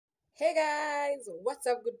Hey guys, what's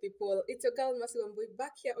up, good people? It's your girl Masi Wambui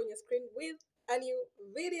back here on your screen with a new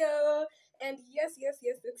video. And yes,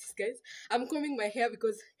 guys, I'm combing my hair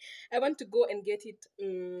because I want to go and get it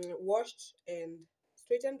washed and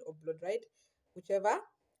straightened or blow dried, whichever.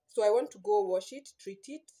 So I want to go wash it, treat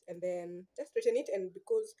it, and then just straighten it. And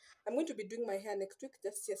because I'm going to be doing my hair next week,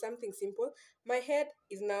 just something simple. My head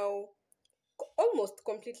is now almost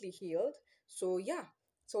completely healed. So yeah,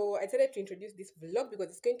 so I decided to introduce this vlog because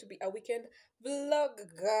it's going to be a weekend vlog,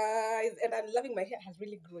 guys. And I'm loving my hair has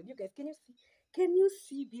really grown. You guys, can you see? Can you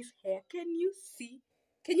see this hair? Can you see?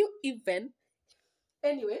 Can you even?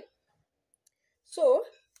 Anyway, so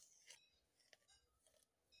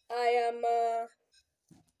I am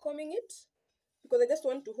combing it because I just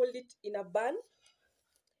want to hold it in a bun,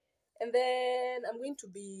 and then I'm going to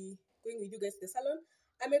be going with you guys to the salon.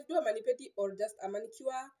 I may do a mani-pedi or just a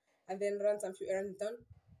manicure and then run some few errands down.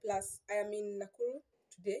 Plus, I am in Nakuru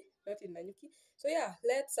today, not in Nanyuki. So yeah,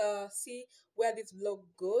 let's see where this vlog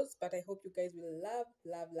goes. But I hope you guys will love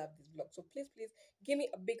this vlog. So please give me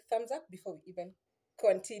a big thumbs up before we even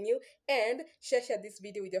continue, and share this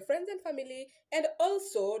video with your friends and family. And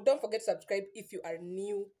also, don't forget to subscribe if you are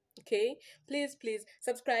new. Okay, please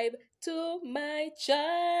subscribe to my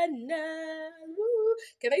channel. Woo.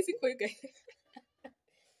 Can I sing for you guys?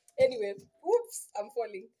 Anyway, oops, I'm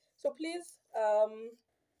falling. So please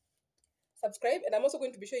subscribe. And I'm also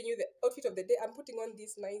going to be showing you the outfit of the day. I'm putting on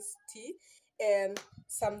this nice tee and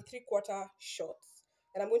some 3/4 shorts,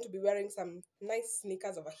 and I'm going to be wearing some nice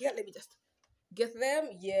sneakers over here. Let me just get them.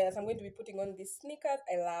 Yes, I'm going to be putting on these sneakers.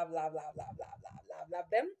 I love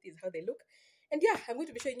them. This is how they look. And yeah, I'm going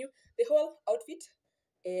to be showing you the whole outfit,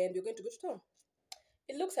 and we're going to go to town.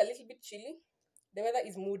 It looks a little bit chilly. The weather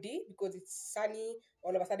is moody because it's sunny,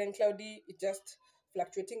 all of a sudden cloudy. It's just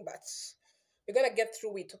fluctuating, but we're gonna get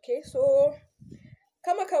through it. Okay, so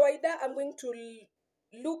kama kawaida, I'm going to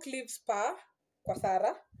Look Live Spa kwa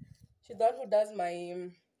Sarah. She's the one who does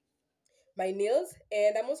my nails,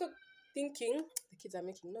 and I'm also thinking the kids are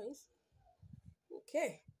making noise.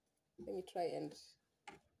 Okay, let me try and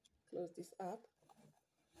close this up.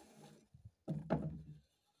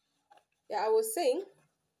 Yeah, I was saying,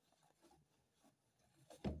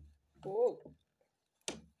 okay.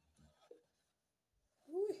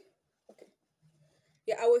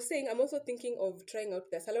 Yeah, I was saying I'm also thinking of trying out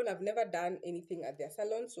their salon. I've never done anything at their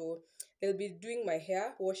salon, so they'll be doing my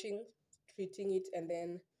hair, washing, treating it, and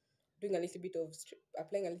then doing a little bit of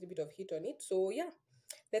applying a little bit of heat on it. So yeah,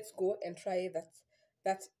 let's go and try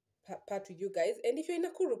that part with you guys. And if you're in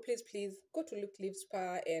Nakuru, please go to Look Live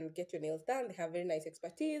Spa and get your nails done. They have very nice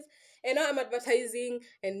expertise. And now I'm advertising,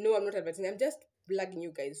 and no, I'm not advertising, I'm just plugging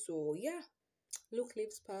you guys. So yeah, Look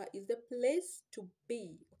Live Spa is the place to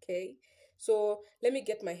be. Okay, so let me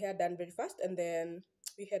get my hair done very fast and then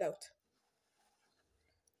we head out.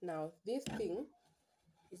 Now this thing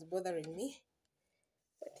is bothering me,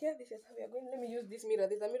 but yeah, this is how we are going. Let me use this mirror.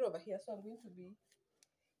 There's a mirror over here, so I'm going to be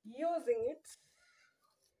using it.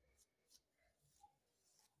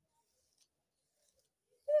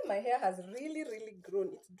 Yeah, my hair has really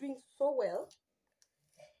grown. It's doing so well.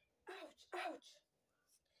 Ouch.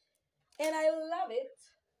 And I love it.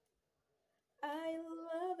 I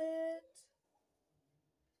love it.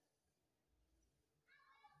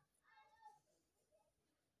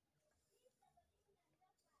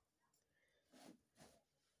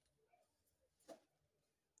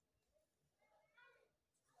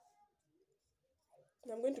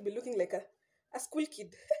 I'm going to be looking like a school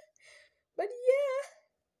kid. But yeah,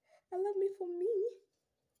 I love me for me.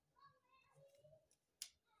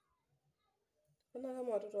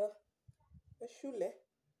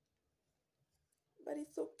 But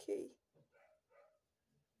it's okay.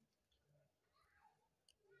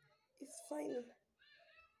 It's fine.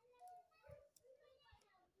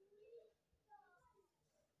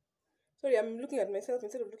 Sorry, I'm looking at myself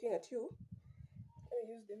instead of looking at you. Let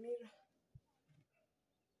me use the mirror.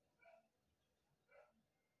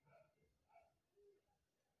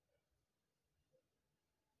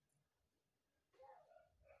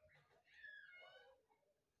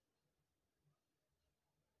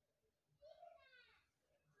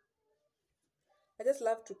 I just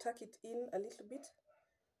love to tuck it in a little bit.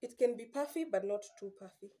 It can be puffy, but not too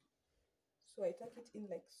puffy. So I tuck it in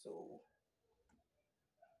like so.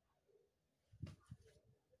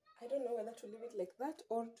 I don't know whether to leave it like that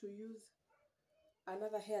or to use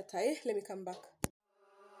another hair tie. Let me come back.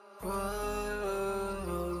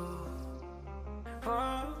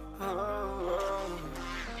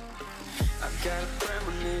 I've got a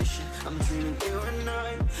premonition, I'm dreaming you and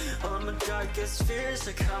I. All my darkest fears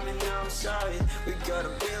are coming outside. We got a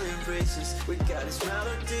billion races, we got this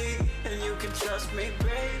melody. can trust me,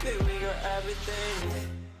 baby, we got everything.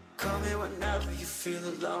 Call me whenever you feel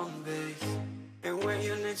alone, babe. And when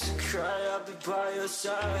you need to cry, I'll be by your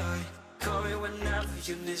side. Call me whenever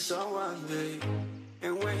you need someone, babe.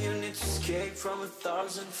 And when you need to escape from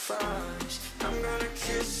 1,000 fires, I'm gonna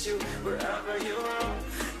kiss you wherever you are.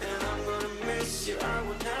 And I'm gonna miss you, I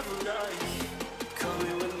will never lie. Call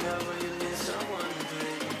me whenever you need someone,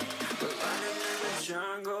 babe. We're running in the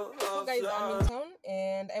jungle of Guys, I'm in love. town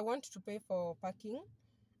and I want to pay for parking.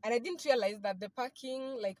 And I didn't realize that the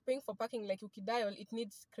parking, like paying for parking like Ukidial, it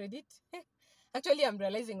needs credit. Actually, I'm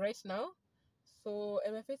realizing right now. So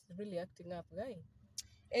my face is really acting up, guy.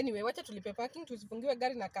 Anyway, wacha tulipe parking, tusifungiwe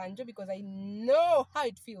gari na kanjo because I know how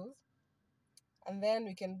it feels. And then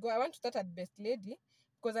we can go. I want to start at Best Lady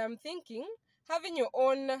because I'm thinking having your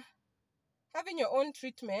own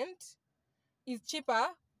treatment is cheaper.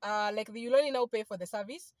 Like you'll only now pay for the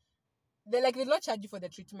service. They will not charge you for the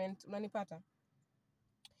treatment. Unanipata?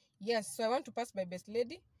 Yes, so I want to pass by Best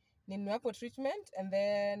Lady, Ninwapo treatment, and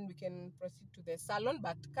then we can proceed to the salon.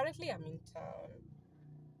 But currently I'm in town.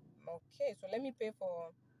 Okay, so let me pay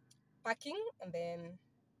for parking and then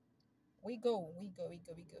we go.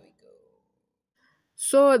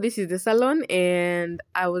 So this is the salon and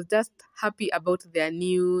I was just happy about their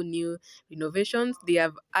new renovations. They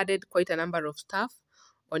have added quite a number of stuff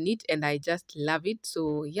on it and I just love it.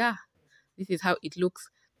 So yeah, this is how it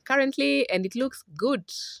looks currently and it looks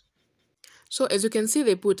good. So as you can see,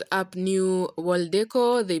 they put up new wall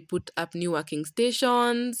decor, they put up new working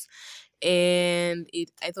stations, and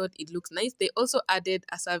I thought it looks nice. They also added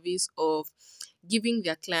a service of giving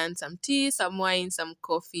their clients some tea, some wine, some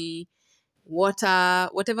coffee, water,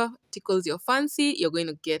 whatever tickles your fancy, you're going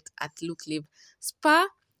to get at Look Live Spa.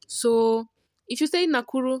 So if you stay in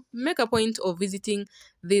Nakuru, make a point of visiting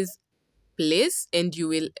this place and you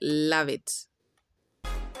will love it.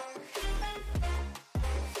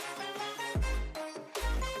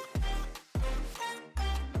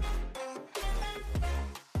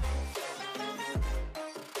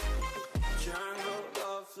 Jungle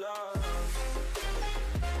of love.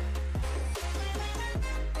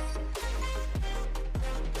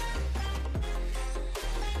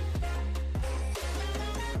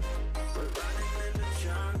 We're running in the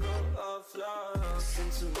jungle of love. Listen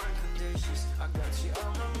to my conditions, I got you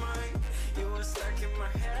on my mind. You were stuck in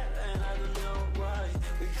my head and I don't know why.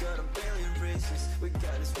 We got a billion reasons, we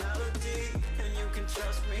got this melody. And you can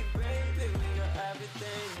trust me, baby, we got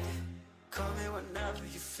everything. Call me whenever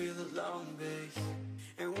you feel alone, babe.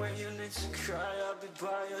 And when you need to cry, I'll be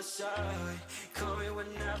by your side. Call me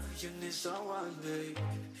whenever you need someone, babe.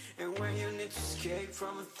 And when you need to escape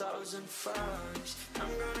from 1,000 fires, I'm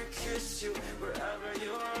gonna kiss you wherever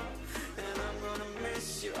you are. And I'm gonna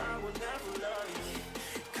miss you, I will never lie.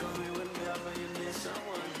 Call me whenever you need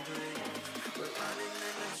someone, babe. We're running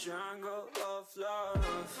in the jungle of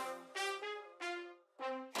love.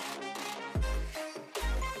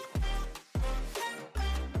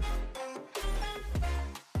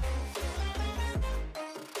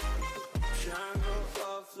 Jungle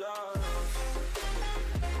of love.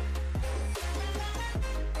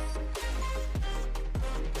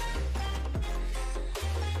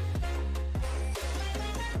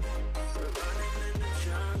 We're running in the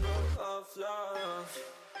jungle of love.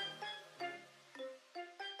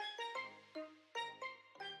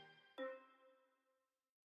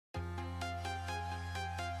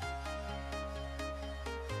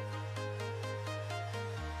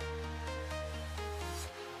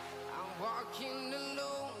 I'm walking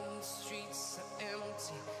alone, the streets are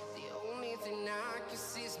empty. The only thing I can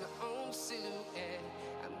see is my own silhouette.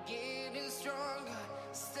 I'm getting stronger,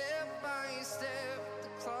 step by step. The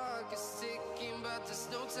clock is ticking, but there's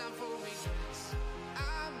no time for regrets.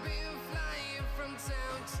 I've been flying from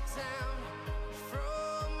town to town,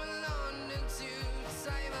 from London to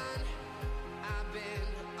Taiwan. I've been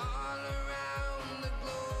all around the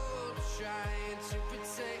globe trying to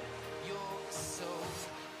protect your soul.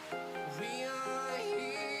 We are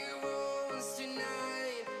heroes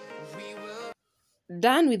tonight. We will.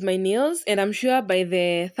 Done with my nails, and I'm sure by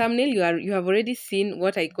the thumbnail you have already seen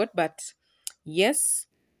what I got, but yes,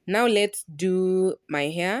 now let's do my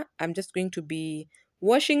hair. I'm just going to be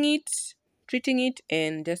washing it, treating it,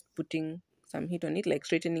 and just putting some heat on it, like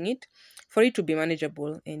straightening it for it to be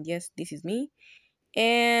manageable. And yes, this is me,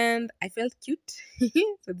 and I felt cute.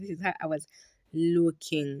 So this is how I was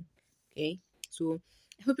looking. Okay, so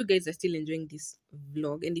I hope you guys are still enjoying this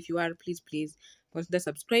vlog, and if you are, please consider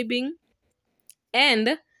subscribing.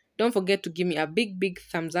 And don't forget to give me a big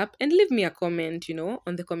thumbs up and leave me a comment,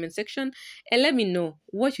 on the comment section, and let me know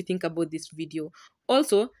what you think about this video.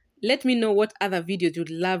 Also, let me know what other videos you'd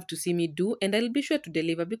love to see me do, and I'll be sure to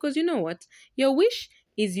deliver, because you know what? Your wish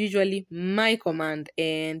is usually my command.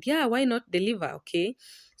 And yeah, why not deliver? Okay.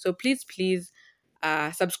 So please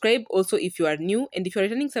subscribe also if you are new, and if you're a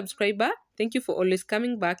returning subscriber, thank you for always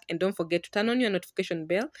coming back, and don't forget to turn on your notification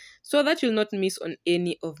bell so that you'll not miss on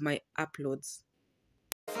any of my uploads.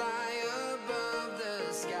 Fly above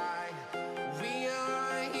the sky. We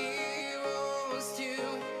are heroes tonight.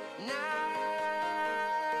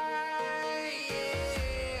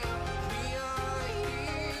 Yeah. We are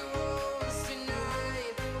heroes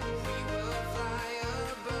tonight. We will fly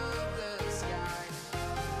above the sky.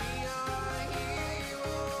 We are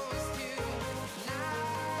heroes tonight.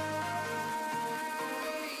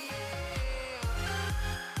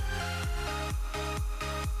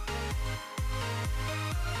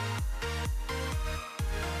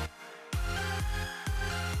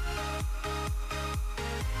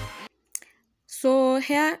 So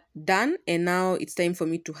hair done, and now it's time for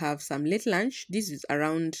me to have some late lunch. This is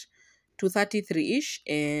around 2:33ish,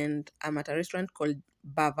 and I'm at a restaurant called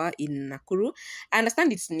Bava in Nakuru. I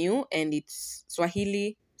understand it's new and it's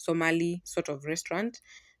Swahili, Somali sort of restaurant.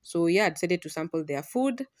 So yeah, I decided to sample their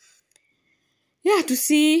food. Yeah, to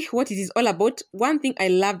see what it is all about. One thing I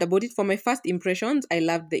loved about it, for my first impressions, I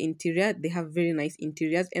loved the interior. They have very nice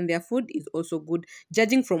interiors, and their food is also good.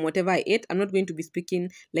 Judging from whatever I ate, I'm not going to be speaking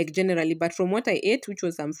like generally, but from what I ate, which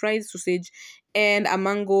was some fries, sausage, and a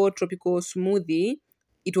mango tropical smoothie,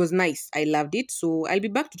 it was nice. I loved it. So I'll be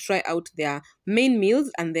back to try out their main meals,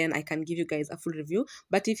 and then I can give you guys a full review.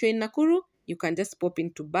 But if you're in Nakuru, you can just pop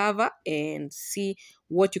into Bava and see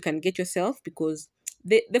what you can get yourself, because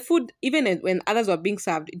the food, even when others were being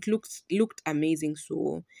served, it looked amazing.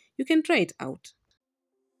 So you can try it out.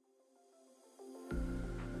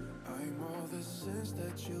 I'm all the sins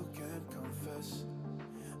that you can't confess.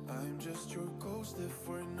 I'm just your ghost if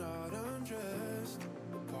we're not undressed.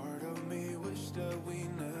 A part of me wish that we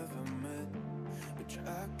never met, but you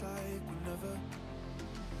act like we never.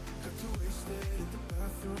 Got too wasted in the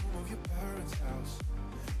bathroom of your parents' house.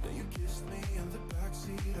 Then you kissed me in the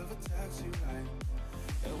backseat of a taxi ride.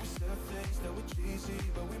 And we said things that were cheesy,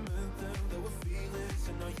 but we meant them. There were feelings,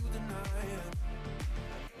 and now you deny it.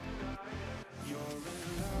 You're in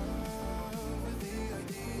love with the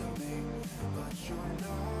idea of me, but you're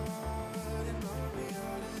not in my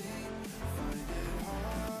reality. Find it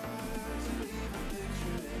hard to even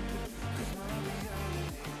picture it, 'cause my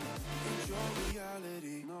reality ain't your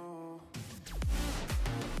reality, no.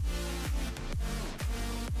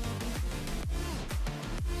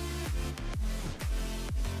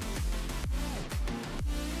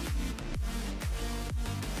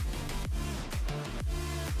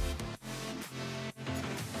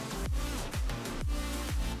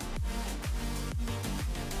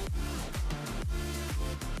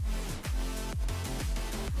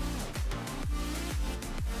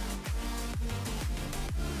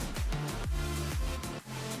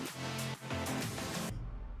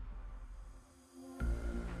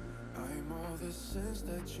 I'm all the sins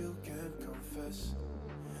that you can't confess.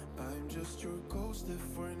 I'm just your ghost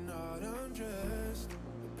if we're not undressed.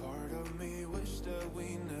 A part of me wish that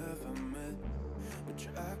we never met, but you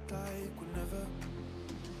act like we never.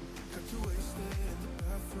 Got too wasted in the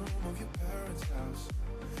bathroom of your parents' house.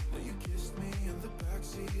 Then you kissed me in the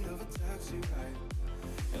backseat of a taxi ride.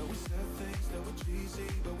 And we said things that were cheesy,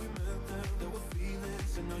 but we meant them. There were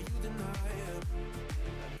feelings, and now you deny it.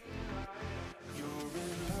 You're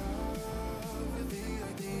in love with the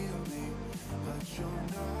idea of me, but you're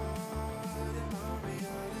not in my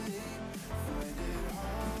reality. Find it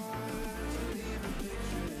hard to even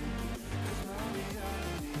picture it, 'cause my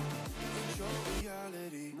reality ain't your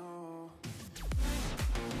reality, no.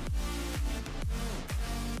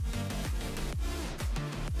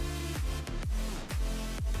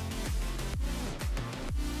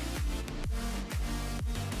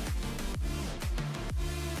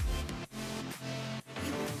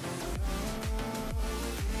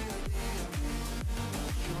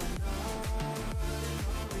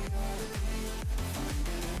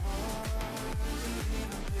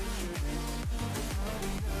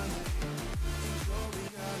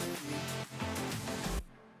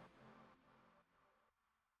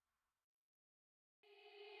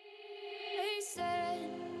 They said,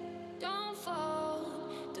 don't fall.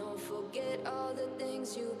 Don't forget all the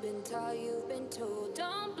things you've been taught, you've been told.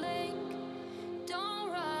 Don't blink, don't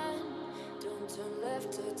run. Don't turn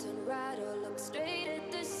left or turn right or look straight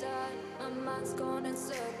at the sun. My mind's going in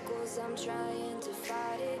circles, I'm trying to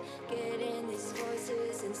fight it. Getting these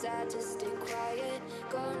voices inside to stay quiet.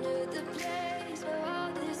 Gone to the place where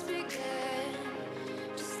all this began.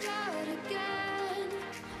 Just start again.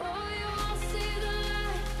 Oh,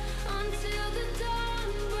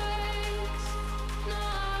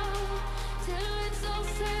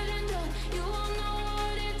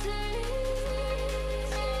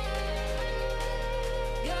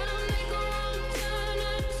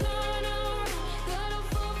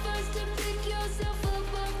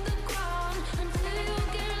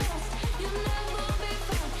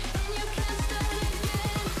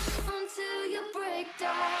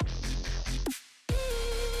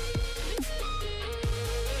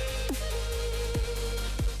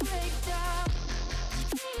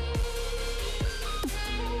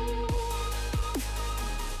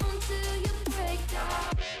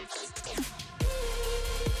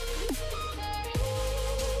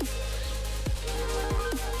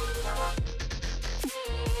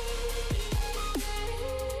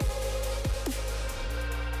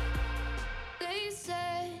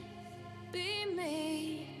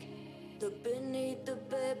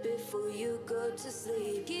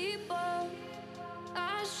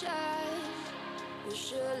 shine. You'll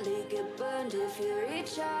surely get burned if you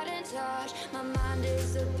reach out and touch. My mind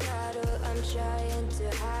is a battle, I'm trying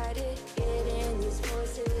to hide it. Getting these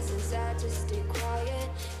voices inside to stay quiet.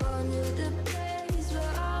 Born to the place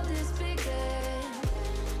where all this began.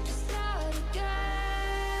 To start again.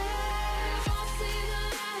 I'll see the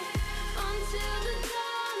light until the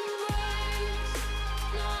dawn breaks.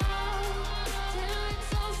 No, till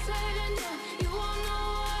it's all said and done, you won't know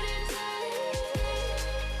what it takes.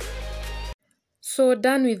 So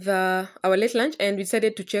done with our late lunch, and we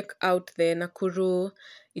decided to check out the Nakuru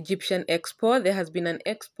Egyptian Expo. There has been an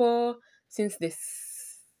expo since the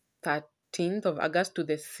 13th of August to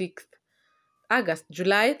the 6th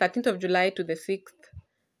July 13th of July to the 6th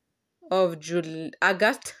of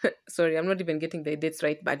August. Sorry, I'm not even getting the dates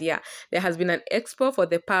right, but yeah, there has been an expo for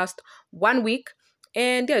the past 1 week,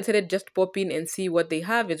 and yeah, I decided to just pop in and see what they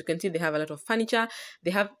have. As you can see, they have a lot of furniture.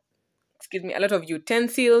 They have, a lot of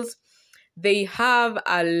utensils. They have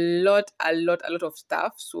a lot of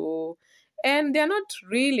stuff. So, and they're not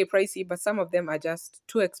really pricey, but some of them are just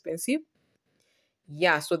too expensive.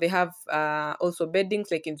 Yeah, so they have also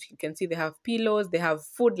beddings, like you can see, they have pillows, they have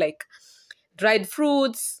food like dried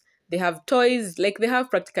fruits, they have toys, like they have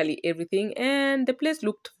practically everything. And the place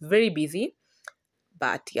looked very busy,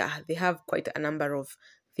 but yeah, they have quite a number of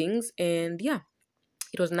things. And yeah,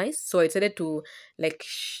 it was nice. So I decided to like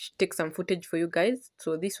take some footage for you guys.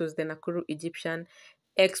 So this was the Nakuru Egyptian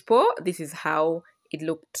Expo. This is how it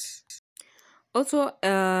looked. Also,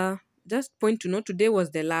 just point to note, today was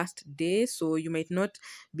the last day, so you might not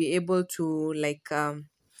be able to like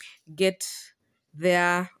get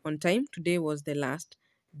there on time. Today was the last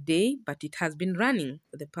day, but it has been running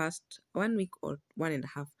for the past 1 week or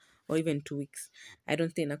 1.5 or even 2 weeks. I don't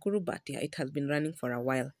stay in Nakuru, but yeah, it has been running for a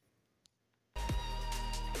while.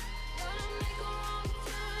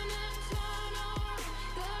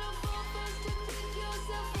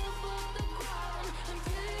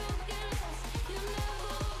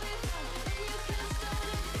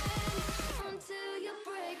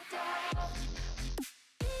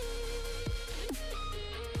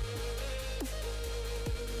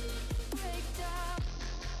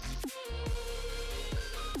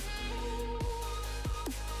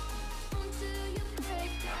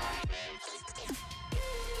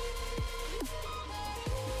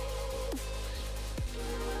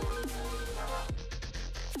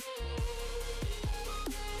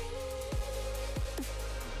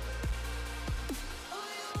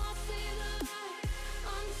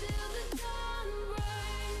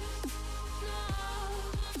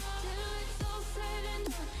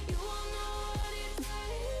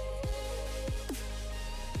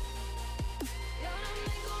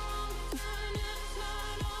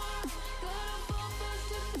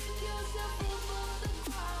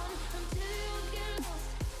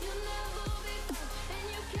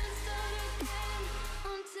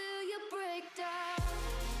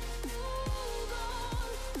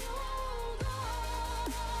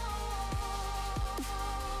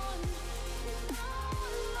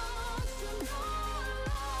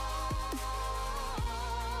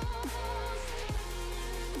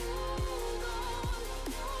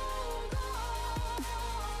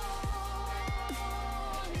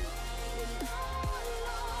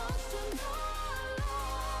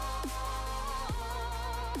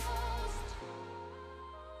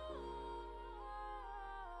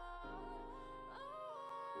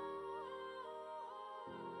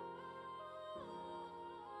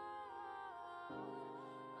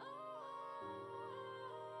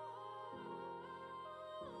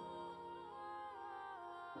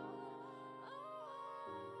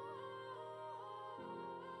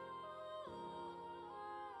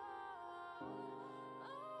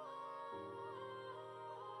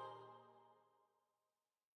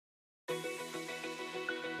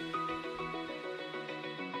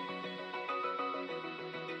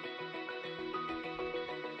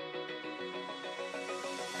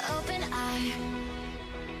 Open eye,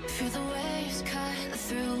 feel the waves cut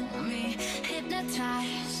through me.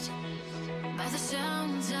 Hypnotized by the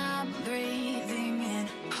sounds I'm breathing in.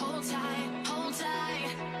 Hold tight,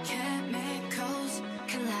 chemicals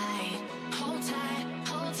collide. Hold tight,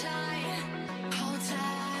 hold tight, hold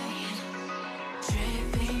tight.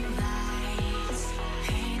 Dripping lights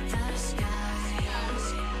paint the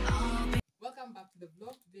skies. Welcome back to the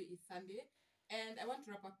vlog. Today is Sunday, and I want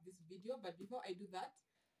to wrap up this video, but before I do that,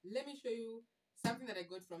 let me show you something that I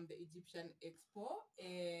got from the Egyptian Expo,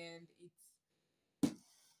 and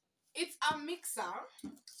it's a mixer.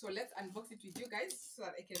 So let's unbox it with you guys so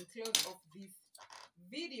that I can close off this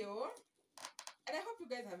video. And I hope you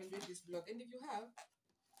guys have enjoyed this vlog, and if you have,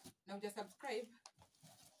 now just subscribe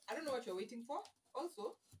I don't know what you're waiting for.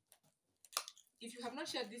 Also, if you have not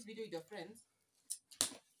shared this video with your friends,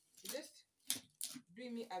 just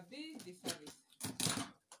doing me a big disservice.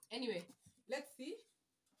 Anyway, let's see.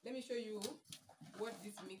 Let me show you what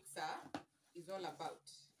this mixer is all about.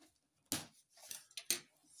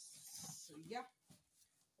 So yeah,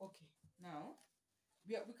 okay. Now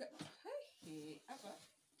we can. Hey,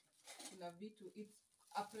 it's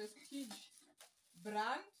a prestige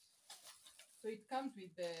brand, so it comes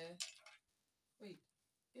with the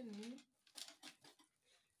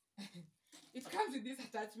it comes with this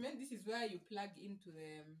attachment. This is where you plug into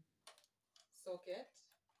the socket.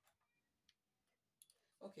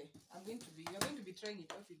 Okay, we're going to be trying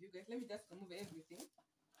it out with you guys. Let me just remove everything.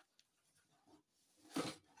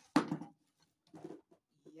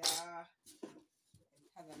 Yeah,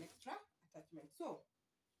 it has an extra attachment. So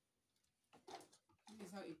this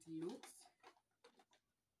is how it looks.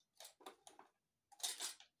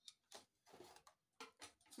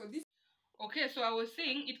 So this, okay, so I was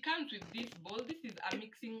saying it comes with this bowl. This is a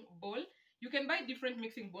mixing bowl. You can buy different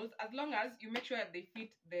mixing bowls as long as you make sure that they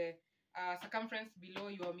fit the circumference below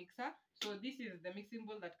your mixer. So this is the mixing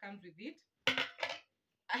bowl that comes with it.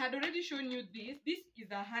 I had already shown you this. This is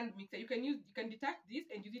a hand mixer. You can detach this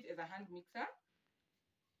and use it as a hand mixer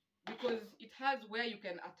because it has where you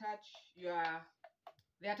can attach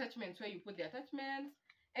the attachments, where you put the attachments,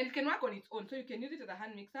 and it can work on its own. So you can use it as a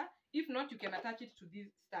hand mixer. If not, you can attach it to this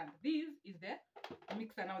stand. This is the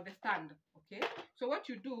mixer now, the stand. Okay, so what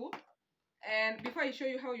you do, and before I show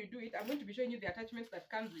you how you do it, I'm going to be showing you the attachments that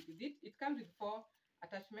comes with it. It comes with 4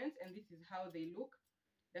 attachments, and this is how they look.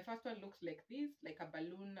 The first one looks like this, like a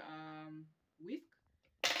balloon whisk.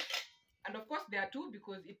 And of course there are 2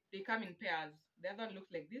 because they come in pairs. The other one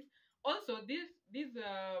looks like this. Also, these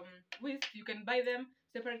whisks, you can buy them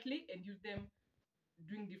separately and use them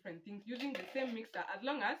doing different things using the same mixer, as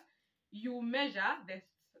long as you measure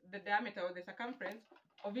the diameter or the circumference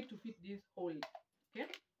of it to fit this hole. Okay,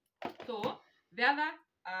 so the other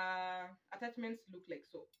attachments look like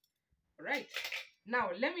so. All right, now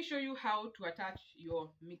let me show you how to attach your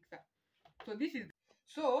mixer. So this is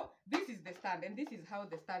the stand, and this is how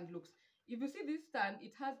the stand looks. If you see this stand,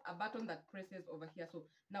 it has a button that presses over here. So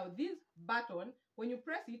now this button, when you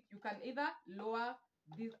press it, you can either lower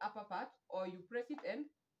this upper part or you press it and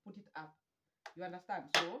put it up. You understand?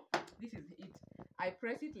 So this is it. I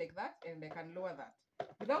press it like that and I can lower that.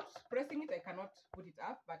 Without pressing it, I cannot put it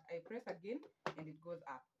up, but I press again and it goes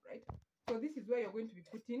up, right? So this is where you're going to be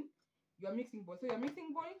putting your mixing bowl. So your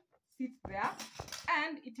mixing bowl sits there,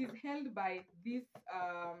 and it is held by this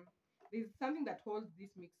there's something that holds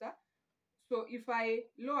this mixer. So if I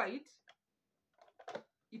lower it,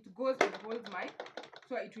 it goes and holds my,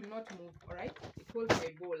 so it will not move. All right, it holds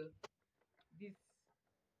my bowl.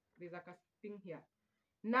 There's like a thing here.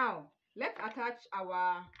 Now let's attach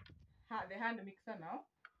the hand mixer now.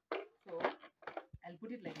 So I'll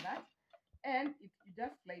put it like that, and you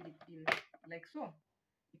just slide it in like so.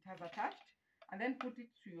 It has attached, and then put it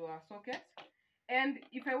to your socket. And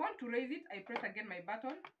if I want to raise it, I press again my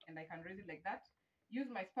button and I can raise it like that. Use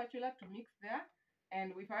my spatula to mix there,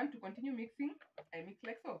 and if I want to continue mixing, I mix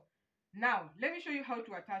like so. Now let me show you how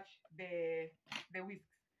to attach the whisks.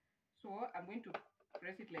 So I'm going to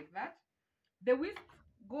press it like that. The whisks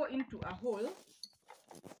go into a hole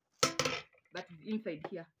that is inside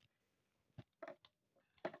here.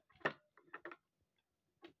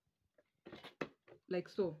 Like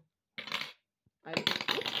so.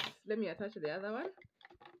 Let me attach the other one.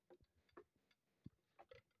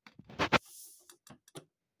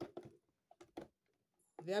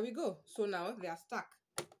 There we go. So now they are stuck.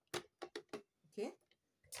 Okay,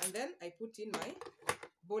 and then I put in my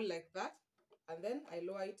bowl like that, and then I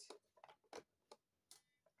lower it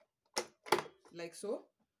like so,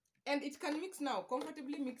 and it can mix now.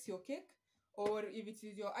 Comfortably mix your cake, or if it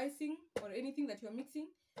is your icing or anything that you're mixing,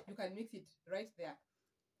 you can mix it right there.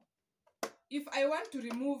 If I want to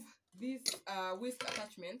remove these whisk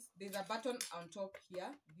attachments, there's a button on top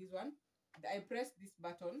here, this one. I press this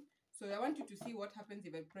button. So I want you to see what happens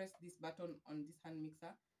if I press this button on this hand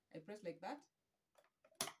mixer. I press like that,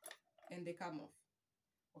 and they come off.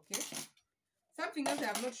 Okay, something else I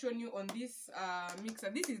have not shown you on this mixer.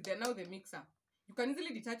 This is now the mixer. You can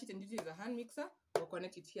easily detach it and use it as a hand mixer or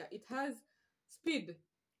connect it here. It has speed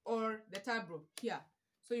or the turbo here,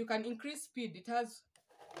 so you can increase speed. It has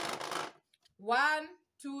 1,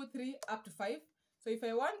 2, 3 up to 5. So if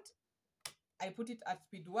I want, I put it at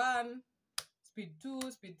speed 1, speed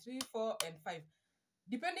 2, speed 3, 4, and 5.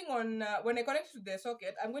 Depending on when I connect to the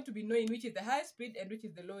socket, I'm going to be knowing which is the highest speed and which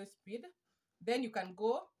is the lowest speed. Then you can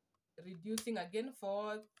go reducing again,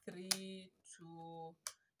 4, 3, 2,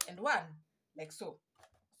 and one, like so.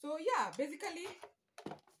 So yeah, basically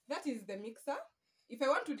that is the mixer. If I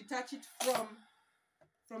want to detach it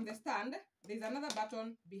from the stand, there's another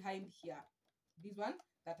button behind here, this one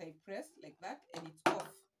that I press like that, and it's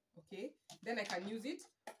off. Okay, then I can use it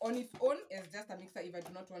on its own as just a mixer if I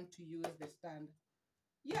do not want to use the stand.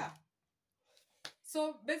 Yeah,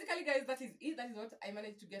 so basically guys, that is it. That is what I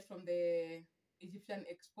managed to get from the Egyptian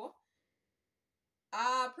Expo.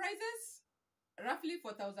 Prices roughly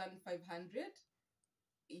 4,500.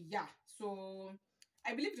 Yeah, so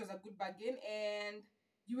I believe it was a good bargain, and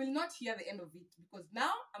you will not hear the end of it because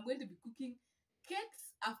now I'm going to be cooking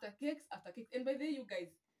cakes after cakes after cakes. And by the way, you guys,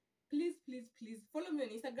 please follow me on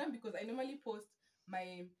Instagram because I normally post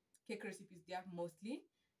my cake recipes there mostly.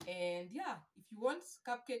 And yeah, if you want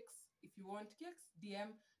cupcakes, if you want cakes,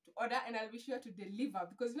 DM to order and I'll be sure to deliver,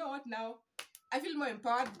 because you know what, now I feel more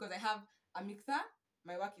empowered because I have a mixer.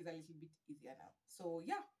 My work is a little bit easier now. So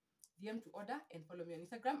yeah, DM to order and follow me on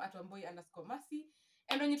Instagram at wamboy_mercy.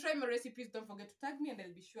 And when you try my recipes, don't forget to tag me and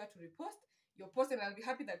I'll be sure to repost your post, and I'll be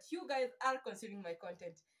happy that you guys are consuming my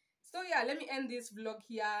content. So yeah, let me end this vlog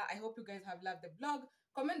here. I hope you guys have loved the vlog.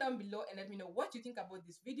 Comment down below and let me know what you think about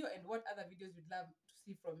this video and what other videos you'd love to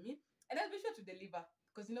see from me, and I'll be sure to deliver,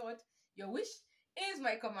 because you know what, your wish is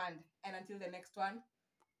my command. And until the next one,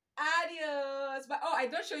 adios. But oh, I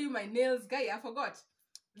don't show you my nails, guy. I forgot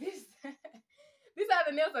this. These are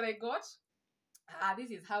the nails that I got.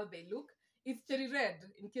 This is how they look. It's cherry red,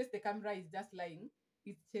 in case the camera is just lying.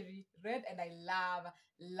 It's cherry red and I love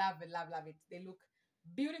it. They look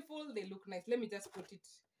beautiful, they look nice. Let me just put it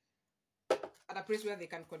at a place where they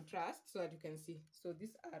can contrast so that you can see. So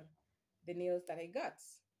these are the nails that I got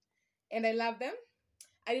and I love them.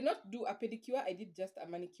 I did not do a pedicure, I did just a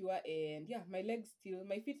manicure, and yeah, my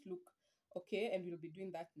feet look okay, and we'll be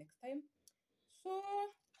doing that next time. So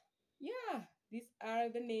yeah, these are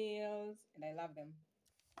the nails and I love them.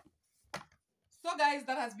 So guys,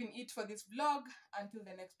 that has been it for this vlog. Until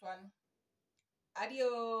the next one,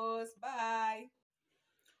 adios, bye.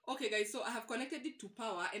 Okay guys, so I have connected it to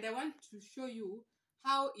power and I want to show you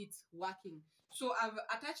how it's working. So I've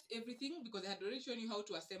attached everything because I had already shown you how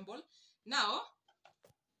to assemble. Now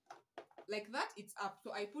like that, it's up.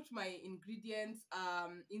 So I put my ingredients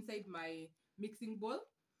inside my mixing bowl.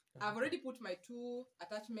 I've already put my 2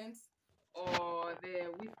 attachments or the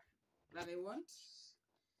width that I want,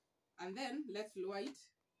 and then let's lower it.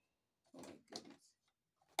 Oh my goodness,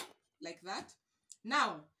 like that.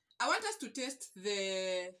 Now I want us to test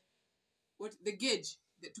the gauge,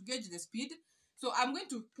 to gauge the speed. So I'm going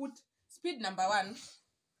to put speed number 1.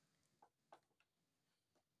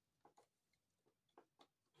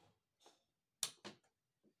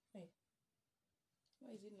 Hey,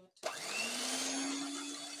 why is it not?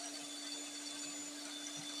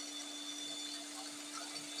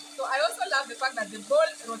 So I also love the fact that the ball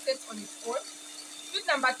rotates on its own. Speed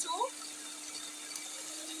number 2,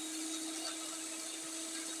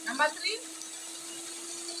 number 3,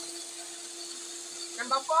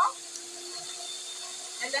 number 4,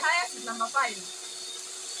 and the highest is number 5.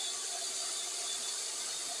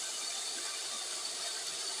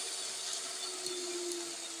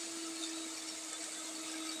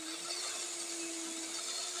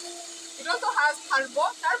 It also has turbo.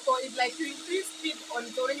 Turbo is like to increase speed on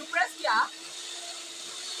it. So when you press here,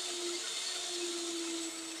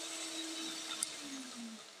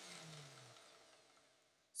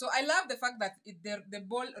 so I love the fact that the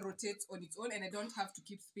ball rotates on its own and I don't have to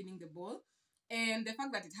keep spinning the ball. And the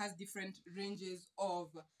fact that it has different ranges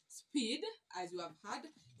of speed, as you have heard.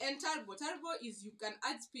 And turbo. Turbo is you can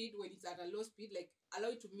add speed when it's at a low speed, like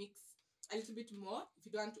allow it to mix a little bit more if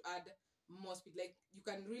you don't want to add more speed. Like you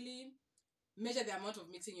can really measure the amount of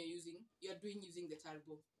mixing you're doing using the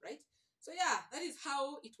turbo, right? So yeah, that is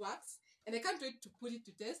how it works, and I can't wait to put it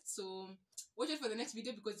to test. So watch out for the next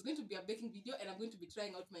video because it's going to be a baking video and I'm going to be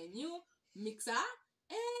trying out my new mixer.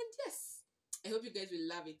 And yes, I hope you guys will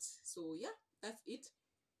love it. So yeah, that's it,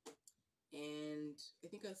 and I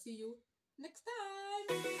think I'll see you next time.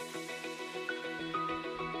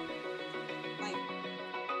 Bye.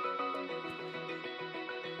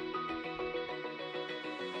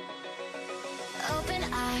 Open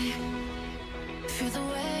eye, feel the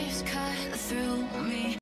waves cut through me.